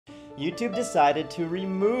YouTube decided to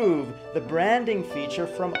remove the branding feature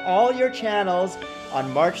from all your channels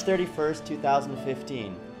on March 31st,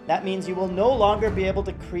 2015. That means you will no longer be able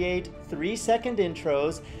to create 3-second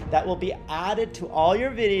intros that will be added to all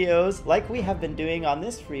your videos like we have been doing on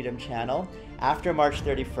this Freedom channel after March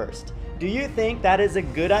 31st. Do you think that is a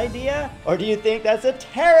good idea, or do you think that's a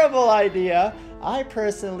terrible idea? I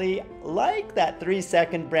personally like that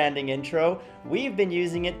 3-second branding intro. We've been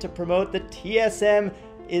using it to promote the TSM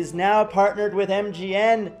is now partnered with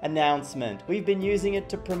MGN announcement. We've been using it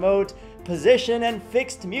to promote Position and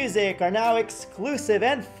Fixed Music are now exclusive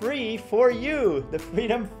and free for you, the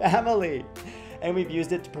Freedom family. And we've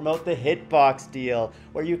used it to promote the Hitbox deal,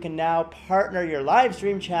 where you can now partner your live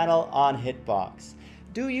stream channel on Hitbox.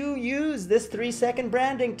 Do you use this 3-second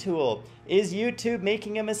branding tool? Is YouTube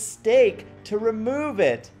making a mistake to remove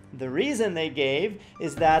it? The reason they gave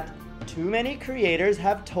is that too many creators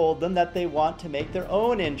have told them that they want to make their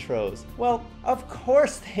own intros. Well, of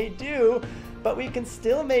course they do, but we can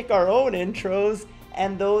still make our own intros,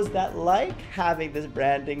 and those that like having this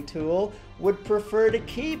branding tool would prefer to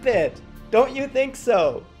keep it. Don't you think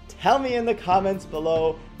so? Tell me in the comments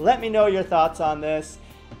below. Let me know your thoughts on this,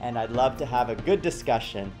 and I'd love to have a good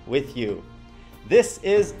discussion with you. This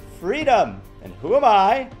is Freedom, and who am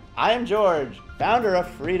I? I am George, founder of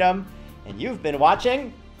Freedom, and you've been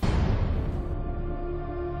watching.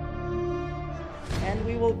 And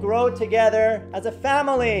we will grow together as a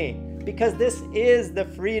family, because this is the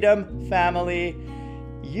Freedom family.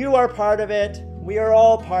 You are part of it, we are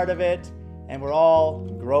all part of it, and we're all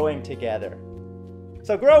growing together.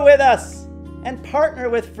 So grow with us and partner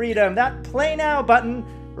with Freedom. That Play Now button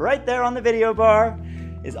right there on the video bar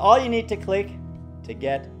is all you need to click to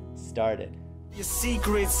get started. Your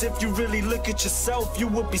secrets, if you really look at yourself, you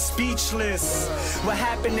would be speechless. What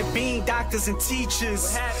happened to being doctors and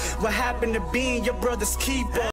teachers? What happened to being your brother's keeper?